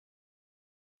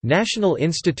National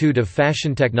Institute of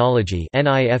Fashion Technology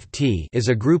is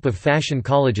a group of fashion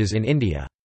colleges in India.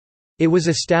 It was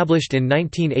established in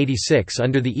 1986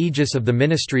 under the aegis of the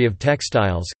Ministry of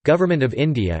Textiles, Government of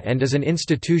India, and is an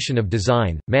institution of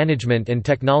design, management and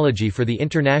technology for the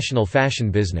international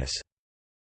fashion business.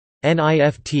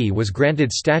 NIFT was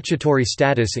granted statutory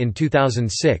status in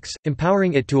 2006,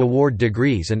 empowering it to award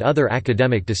degrees and other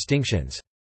academic distinctions.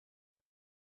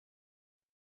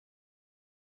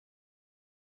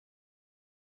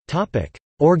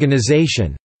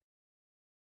 Organization.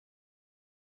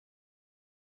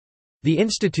 The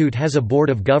institute has a board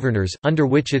of governors, under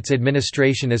which its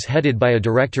administration is headed by a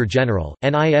director general.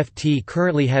 NIFT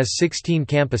currently has 16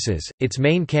 campuses, its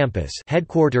main campus,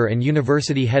 headquarter and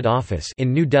university head office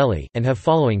in New Delhi, and have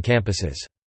following campuses: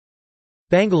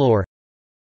 Bangalore,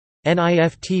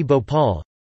 NIFT Bhopal,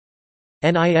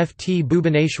 NIFT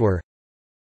Bhubaneswar,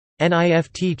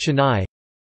 NIFT Chennai,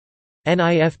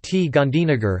 NIFT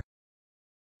Gandhinagar,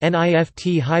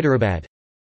 NIFT Hyderabad,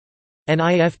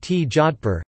 NIFT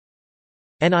Jodhpur,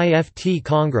 NIFT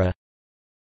Kangra,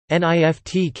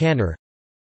 NIFT Kannur,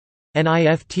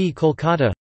 NIFT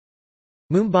Kolkata,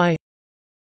 Mumbai,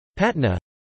 Patna,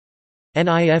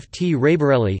 NIFT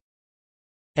Raebareli,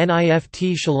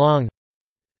 NIFT Shillong,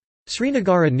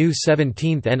 Srinagar. A new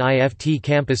 17th NIFT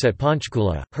campus at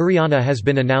Panchkula, Haryana has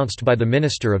been announced by the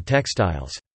Minister of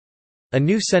Textiles. A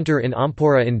new centre in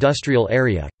Ampora industrial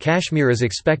area, Kashmir is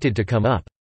expected to come up.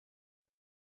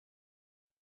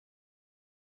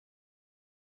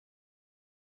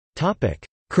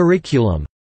 Curriculum.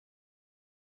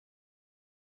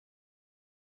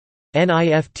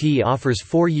 NIFT offers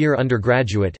 4-year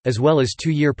undergraduate, as well as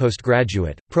 2-year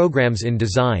postgraduate, programs in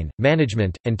design,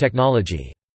 management, and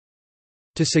technology.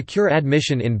 To secure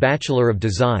admission in Bachelor of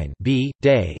Design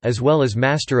 (B.Day) as well as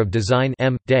Master of Design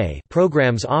 (M.Day)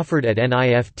 programs offered at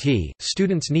NIFT,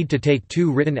 students need to take 2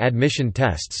 written admission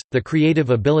tests, the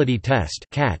Creative Ability Test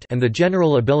 (CAT) and the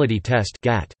General Ability Test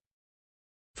 (GAT).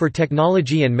 For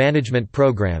technology and management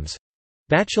programs,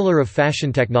 Bachelor of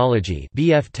Fashion Technology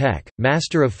 (BF Tech),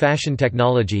 Master of Fashion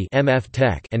Technology (MF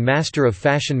Tech), and Master of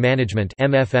Fashion Management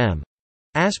 (MFM),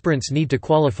 aspirants need to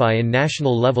qualify in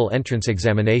national level entrance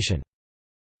examination.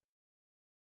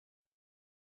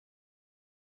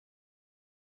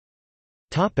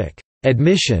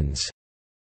 Admissions.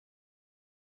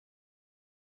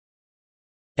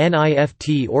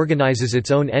 NIFT organizes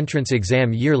its own entrance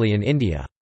exam yearly in India.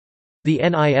 The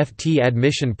NIFT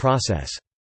admission process.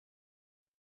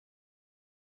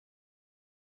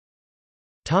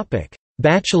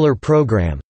 Bachelor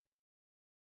program.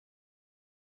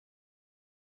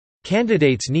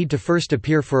 Candidates need to first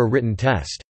appear for a written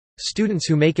test. Students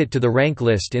who make it to the rank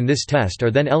list in this test are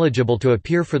then eligible to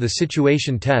appear for the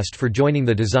situation test for joining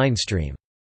the design stream.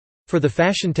 For the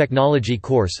fashion technology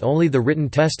course, only the written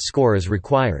test score is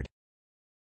required.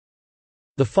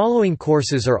 The following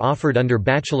courses are offered under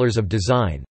Bachelors of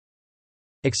Design: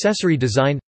 Accessory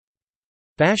Design,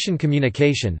 Fashion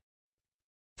Communication,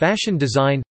 Fashion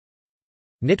Design,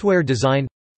 Knitwear Design,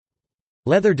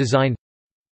 Leather Design,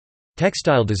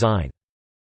 Textile Design.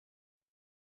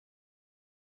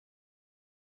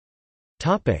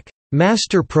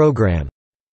 Master program.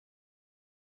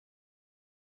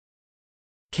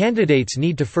 Candidates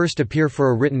need to first appear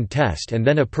for a written test and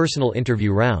then a personal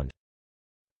interview round.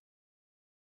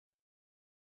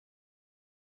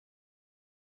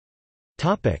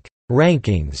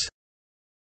 Rankings.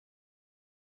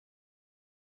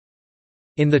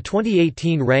 In the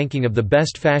 2018 ranking of the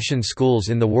best fashion schools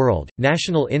in the world,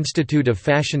 National Institute of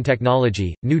Fashion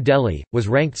Technology, New Delhi, was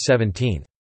ranked 17th.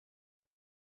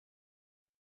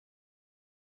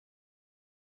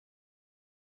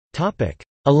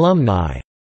 Alumni.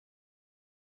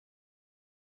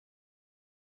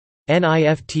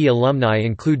 NIFT alumni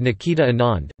include Nikita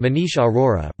Anand, Manish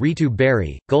Arora, Ritu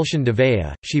Berry, Gulshan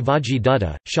Devaya, Shivaji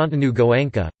Dutta, Shantanu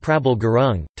Goenka, Prabal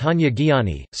Gurung, Tanya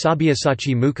Gyani,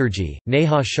 Sabyasachi Mukherjee,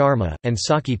 Neha Sharma, and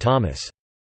Saki Thomas.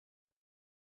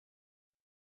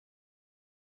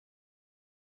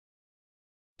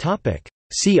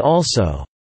 See also: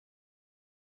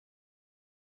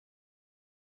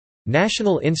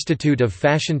 National Institute of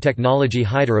Fashion Technology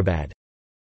Hyderabad,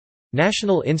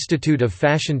 National Institute of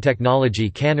Fashion Technology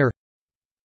Kannur,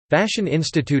 Fashion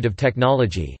Institute of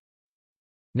Technology,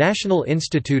 National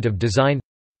Institute of Design,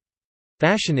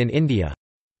 Fashion in India,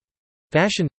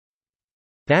 Fashion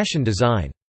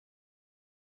Design.